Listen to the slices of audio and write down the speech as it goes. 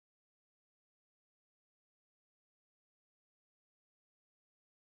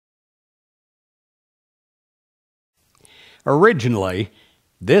Originally,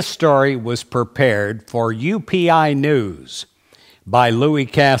 this story was prepared for UPI News by Louis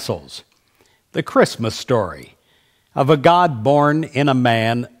Castles. The Christmas story of a God born in a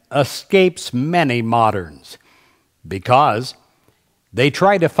man escapes many moderns because they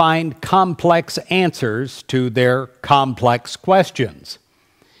try to find complex answers to their complex questions.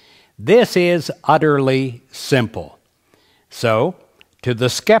 This is utterly simple. So, to the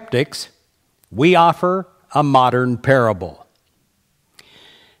skeptics, we offer a modern parable.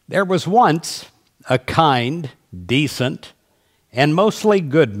 There was once a kind, decent, and mostly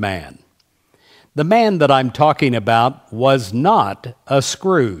good man. The man that I'm talking about was not a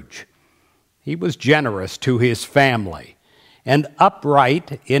Scrooge. He was generous to his family and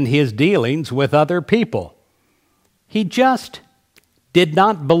upright in his dealings with other people. He just did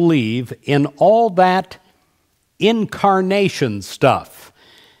not believe in all that incarnation stuff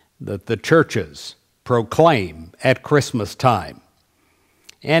that the churches proclaim at Christmas time.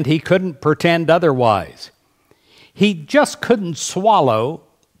 And he couldn't pretend otherwise. He just couldn't swallow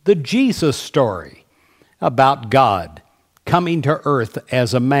the Jesus story about God coming to earth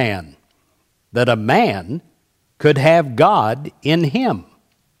as a man, that a man could have God in him.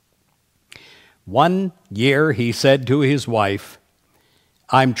 One year he said to his wife,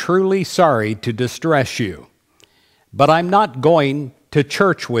 "I'm truly sorry to distress you, but I'm not going to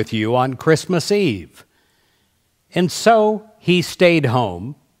church with you on Christmas Eve." And so he stayed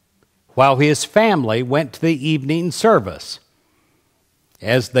home while his family went to the evening service.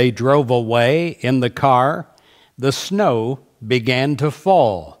 As they drove away in the car, the snow began to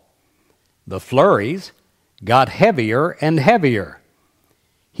fall. The flurries got heavier and heavier.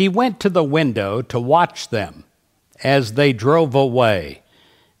 He went to the window to watch them as they drove away,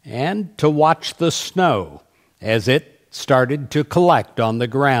 and to watch the snow as it started to collect on the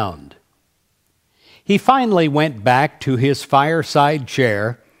ground. He finally went back to his fireside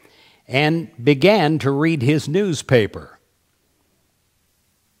chair and began to read his newspaper.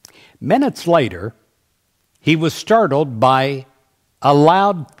 Minutes later, he was startled by a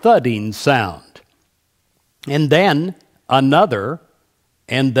loud thudding sound, and then another,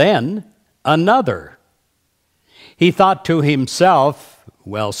 and then another. He thought to himself,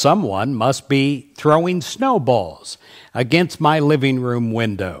 well, someone must be throwing snowballs against my living room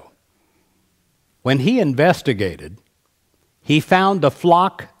window. When he investigated, he found a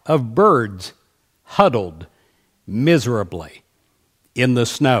flock of birds huddled miserably in the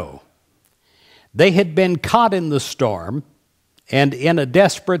snow. They had been caught in the storm, and in a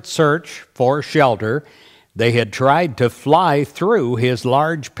desperate search for shelter, they had tried to fly through his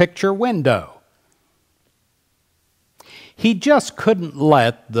large picture window. He just couldn't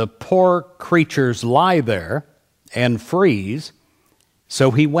let the poor creatures lie there and freeze,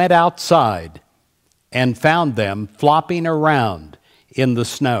 so he went outside and found them flopping around in the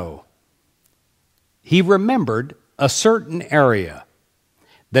snow. He remembered a certain area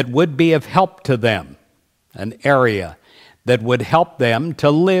that would be of help to them, an area that would help them to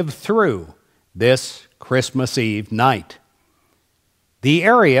live through this Christmas Eve night. The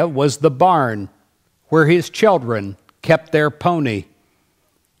area was the barn where his children kept their pony.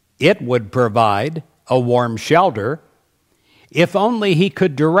 It would provide a warm shelter if only he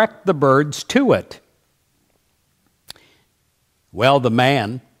could direct the birds to it. Well, the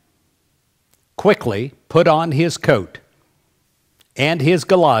man quickly put on his coat and his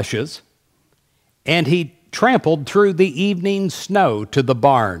galoshes, and he trampled through the evening snow to the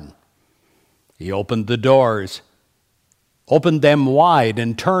barn. He opened the doors, opened them wide,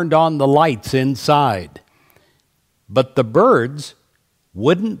 and turned on the lights inside. But the birds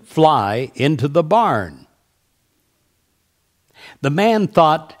wouldn't fly into the barn. The man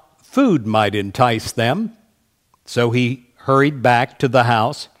thought food might entice them, so he hurried back to the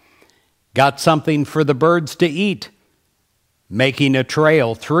house, got something for the birds to eat, making a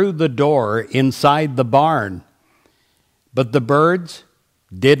trail through the door inside the barn. But the birds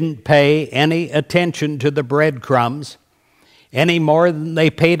didn't pay any attention to the breadcrumbs any more than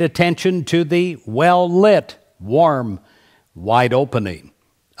they paid attention to the well-lit, warm, wide opening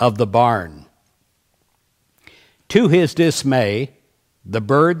of the barn. To his dismay, the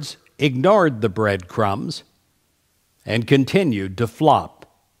birds ignored the breadcrumbs and continued to flop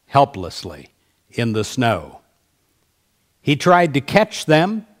helplessly in the snow. He tried to catch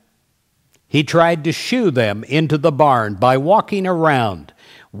them. He tried to shoo them into the barn by walking around,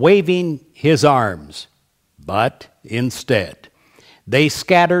 waving his arms. But instead, they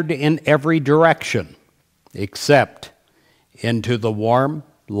scattered in every direction except into the warm,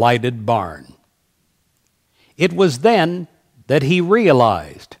 lighted barn. It was then that he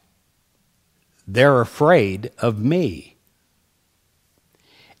realized, they're afraid of me.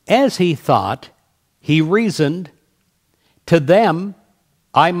 As he thought, he reasoned, to them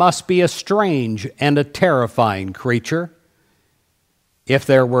I must be a strange and a terrifying creature. If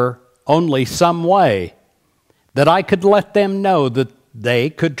there were only some way that I could let them know that they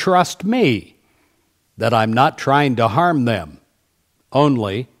could trust me, that I'm not trying to harm them,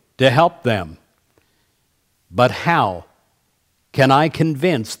 only to help them. But how can I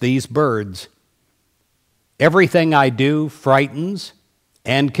convince these birds? Everything I do frightens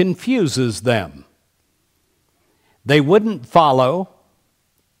and confuses them. They wouldn't follow,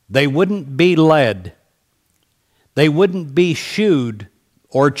 they wouldn't be led, they wouldn't be shooed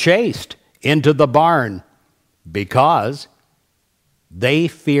or chased into the barn because they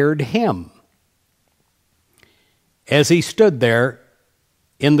feared him. As he stood there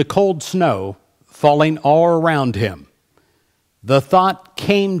in the cold snow falling all around him, the thought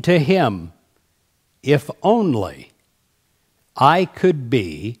came to him, if only I could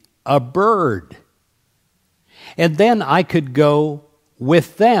be a bird, and then I could go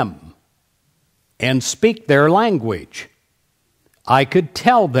with them and speak their language. I could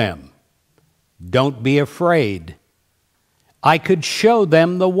tell them, don't be afraid. I could show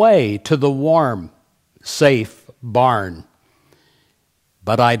them the way to the warm, safe barn.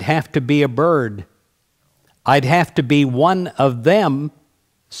 But I'd have to be a bird. I'd have to be one of them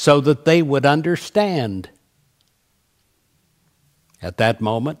so that they would understand. At that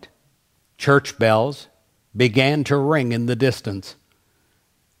moment, church bells began to ring in the distance.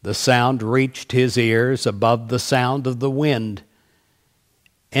 The sound reached his ears above the sound of the wind,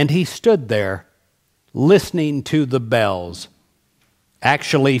 and he stood there listening to the bells,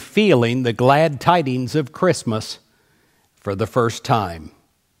 actually feeling the glad tidings of Christmas for the first time.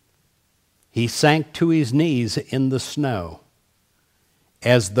 He sank to his knees in the snow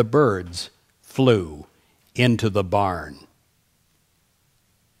as the birds flew into the barn.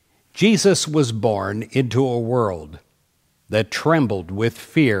 Jesus was born into a world that trembled with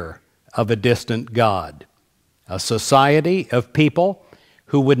fear of a distant God, a society of people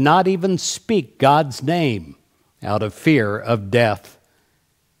who would not even speak God's name out of fear of death.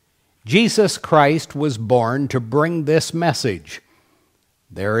 Jesus Christ was born to bring this message.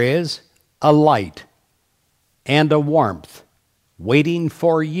 There is a light and a warmth waiting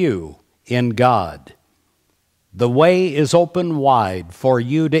for you in God. The way is open wide for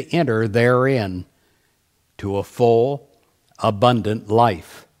you to enter therein to a full, abundant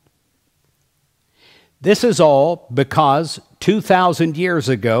life. This is all because 2,000 years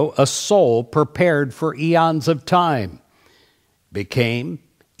ago, a soul prepared for eons of time became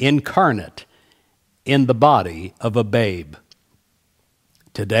incarnate in the body of a babe.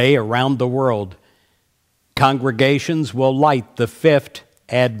 Today, around the world, congregations will light the fifth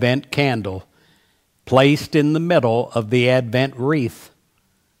Advent candle, placed in the middle of the Advent wreath.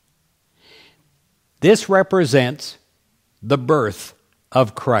 This represents the birth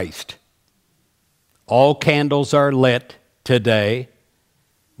of Christ. All candles are lit today,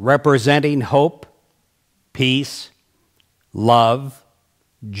 representing hope, peace, love,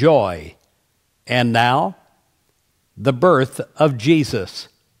 joy, and now, the birth of Jesus.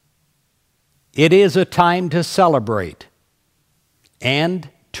 It is a time to celebrate and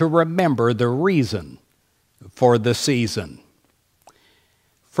to remember the reason for the season.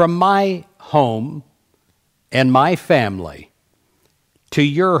 From my home and my family to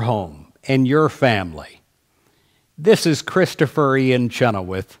your home and your family, this is Christopher Ian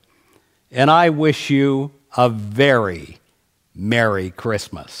Chenoweth, and I wish you a very Merry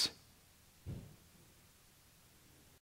Christmas.